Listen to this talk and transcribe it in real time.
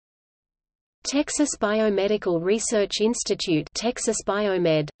Texas Biomedical Research Institute, Texas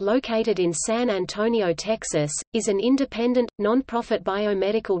Biomed, located in San Antonio, Texas, is an independent, non-profit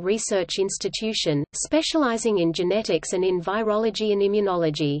biomedical research institution, specializing in genetics and in virology and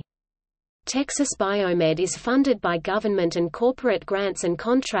immunology. Texas Biomed is funded by government and corporate grants and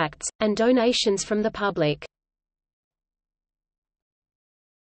contracts, and donations from the public.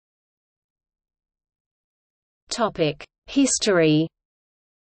 History.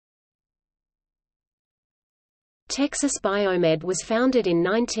 Texas Biomed was founded in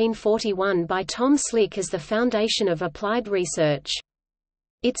 1941 by Tom Slick as the Foundation of Applied Research.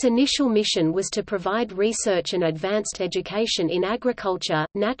 Its initial mission was to provide research and advanced education in agriculture,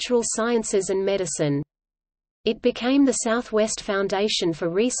 natural sciences and medicine. It became the Southwest Foundation for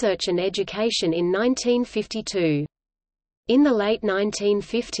Research and Education in 1952. In the late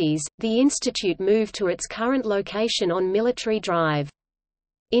 1950s, the institute moved to its current location on Military Drive.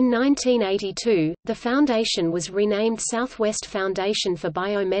 In 1982, the foundation was renamed Southwest Foundation for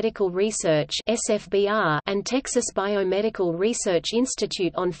Biomedical Research (SFBR) and Texas Biomedical Research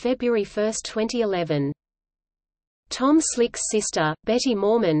Institute on February 1, 2011. Tom Slick's sister, Betty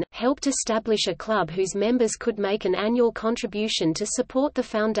Mormon, helped establish a club whose members could make an annual contribution to support the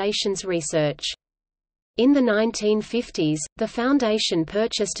foundation's research. In the 1950s, the foundation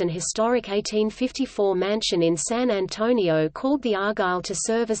purchased an historic 1854 mansion in San Antonio called the Argyle to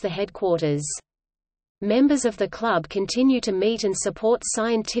serve as the headquarters. Members of the club continue to meet and support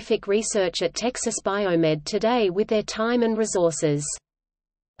scientific research at Texas Biomed today with their time and resources.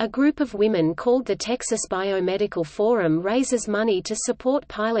 A group of women called the Texas Biomedical Forum raises money to support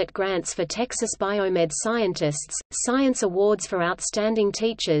pilot grants for Texas Biomed scientists, science awards for outstanding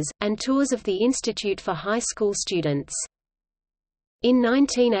teachers, and tours of the institute for high school students. In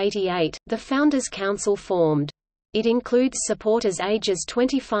 1988, the Founders Council formed. It includes supporters ages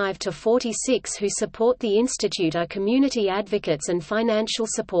 25 to 46 who support the institute are community advocates and financial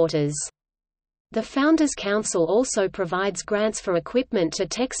supporters. The Founders Council also provides grants for equipment to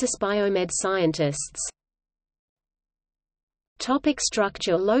Texas Biomed scientists. Topic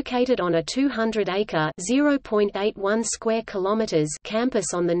structure. Located on a 200-acre (0.81 square kilometers)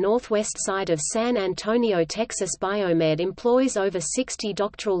 campus on the northwest side of San Antonio, Texas Biomed employs over 60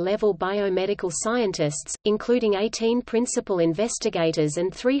 doctoral-level biomedical scientists, including 18 principal investigators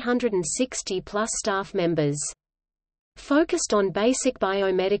and 360-plus staff members. Focused on basic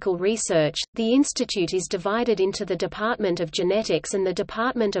biomedical research, the institute is divided into the Department of Genetics and the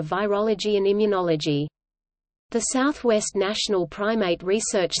Department of Virology and Immunology. The Southwest National Primate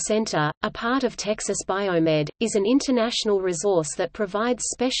Research Center, a part of Texas Biomed, is an international resource that provides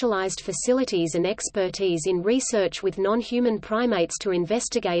specialized facilities and expertise in research with non-human primates to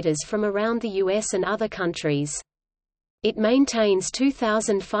investigators from around the U.S. and other countries. It maintains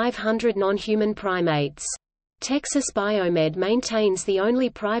 2,500 non-human primates. Texas Biomed maintains the only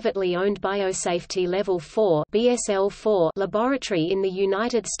privately owned Biosafety Level 4 (BSL-4) laboratory in the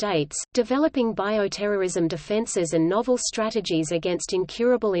United States, developing bioterrorism defenses and novel strategies against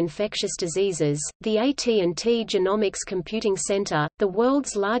incurable infectious diseases. The AT&T Genomics Computing Center, the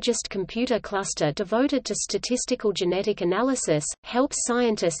world's largest computer cluster devoted to statistical genetic analysis, helps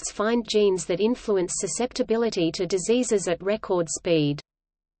scientists find genes that influence susceptibility to diseases at record speed.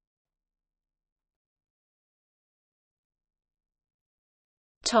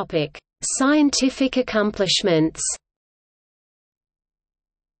 Scientific accomplishments.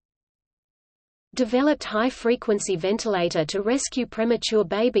 Developed high-frequency ventilator to rescue premature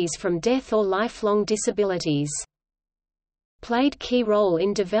babies from death or lifelong disabilities. Played key role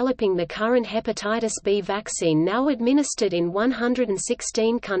in developing the current hepatitis B vaccine now administered in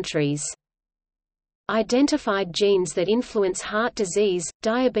 116 countries. Identified genes that influence heart disease,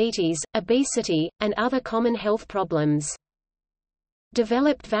 diabetes, obesity, and other common health problems.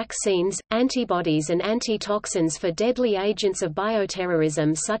 Developed vaccines, antibodies and antitoxins for deadly agents of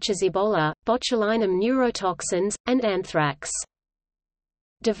bioterrorism such as Ebola, botulinum neurotoxins, and anthrax.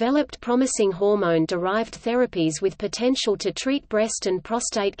 Developed promising hormone-derived therapies with potential to treat breast and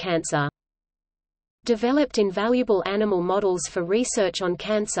prostate cancer. Developed invaluable animal models for research on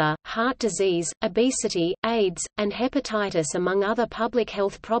cancer, heart disease, obesity, AIDS, and hepatitis among other public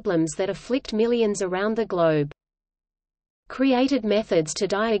health problems that afflict millions around the globe. Created methods to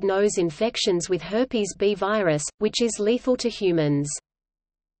diagnose infections with herpes B virus, which is lethal to humans.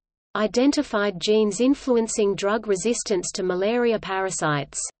 Identified genes influencing drug resistance to malaria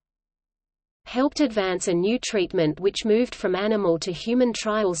parasites. Helped advance a new treatment which moved from animal to human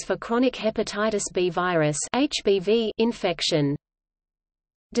trials for chronic hepatitis B virus (HBV) infection.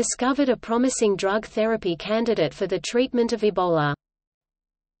 Discovered a promising drug therapy candidate for the treatment of Ebola.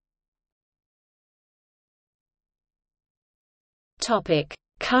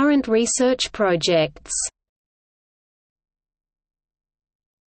 Current research projects.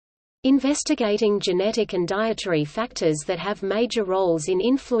 Investigating genetic and dietary factors that have major roles in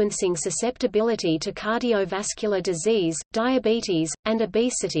influencing susceptibility to cardiovascular disease, diabetes, and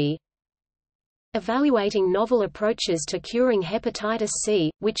obesity. Evaluating novel approaches to curing hepatitis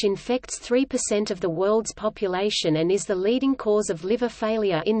C, which infects 3% of the world's population and is the leading cause of liver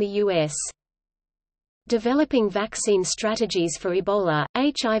failure in the U.S. Developing vaccine strategies for Ebola,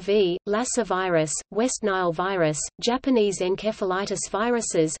 HIV, Lassa virus, West Nile virus, Japanese encephalitis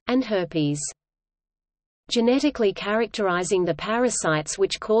viruses, and herpes. Genetically characterizing the parasites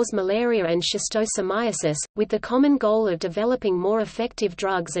which cause malaria and schistosomiasis, with the common goal of developing more effective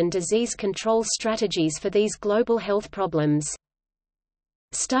drugs and disease control strategies for these global health problems.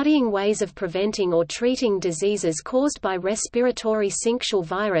 Studying ways of preventing or treating diseases caused by respiratory syncytial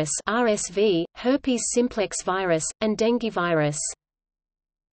virus (RSV), herpes simplex virus, and dengue virus.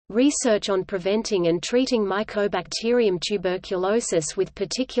 Research on preventing and treating Mycobacterium tuberculosis with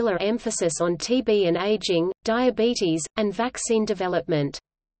particular emphasis on TB and aging, diabetes, and vaccine development.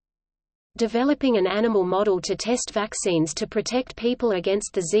 Developing an animal model to test vaccines to protect people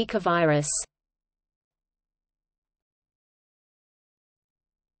against the Zika virus.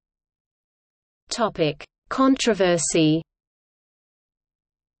 Controversy.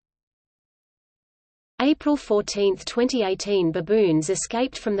 April 14, 2018 Baboons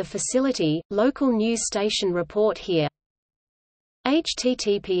escaped from the facility, local news station report here.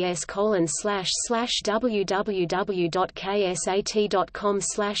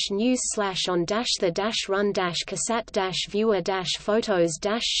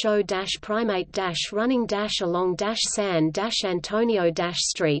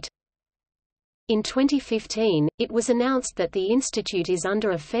 In 2015, it was announced that the institute is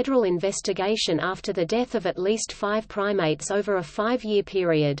under a federal investigation after the death of at least 5 primates over a 5-year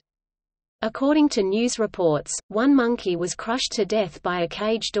period. According to news reports, one monkey was crushed to death by a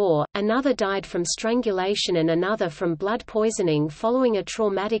cage door, another died from strangulation, and another from blood poisoning following a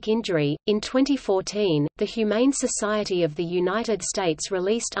traumatic injury. In 2014, the Humane Society of the United States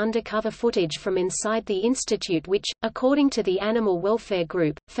released undercover footage from inside the institute which, according to the Animal Welfare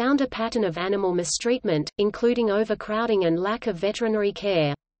Group, found a pattern of animal mistreatment, including overcrowding and lack of veterinary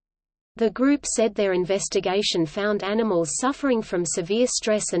care. The group said their investigation found animals suffering from severe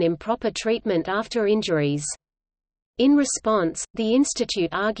stress and improper treatment after injuries. In response, the institute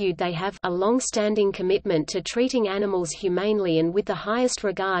argued they have a long-standing commitment to treating animals humanely and with the highest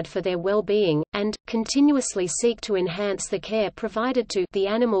regard for their well-being, and continuously seek to enhance the care provided to the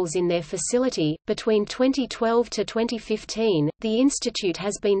animals in their facility. Between 2012 to 2015, the institute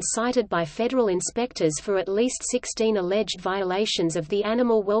has been cited by federal inspectors for at least 16 alleged violations of the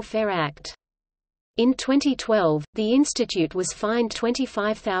Animal Welfare Act. In 2012, the institute was fined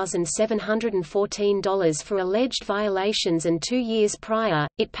 $25,714 for alleged violations, and 2 years prior,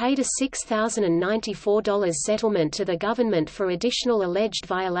 it paid a $6,094 settlement to the government for additional alleged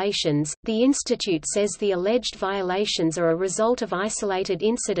violations. The institute says the alleged violations are a result of isolated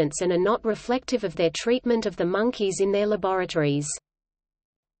incidents and are not reflective of their treatment of the monkeys in their laboratories.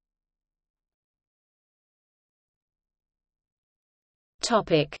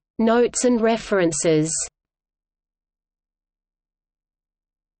 Topic: Notes and references.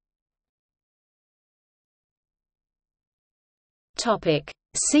 Topic: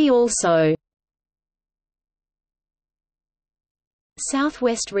 See also.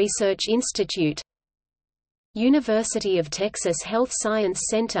 Southwest Research Institute, University of Texas Health Science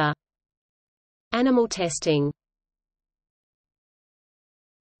Center, Animal testing.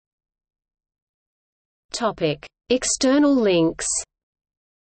 Topic: External links.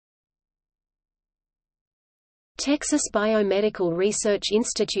 Texas Biomedical Research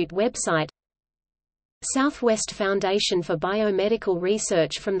Institute website, Southwest Foundation for Biomedical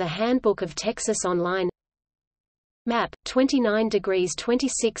Research from the Handbook of Texas Online. Map: 29 degrees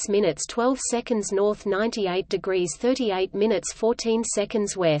 26 minutes 12 seconds north, 98 degrees 38 minutes 14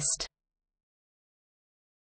 seconds west.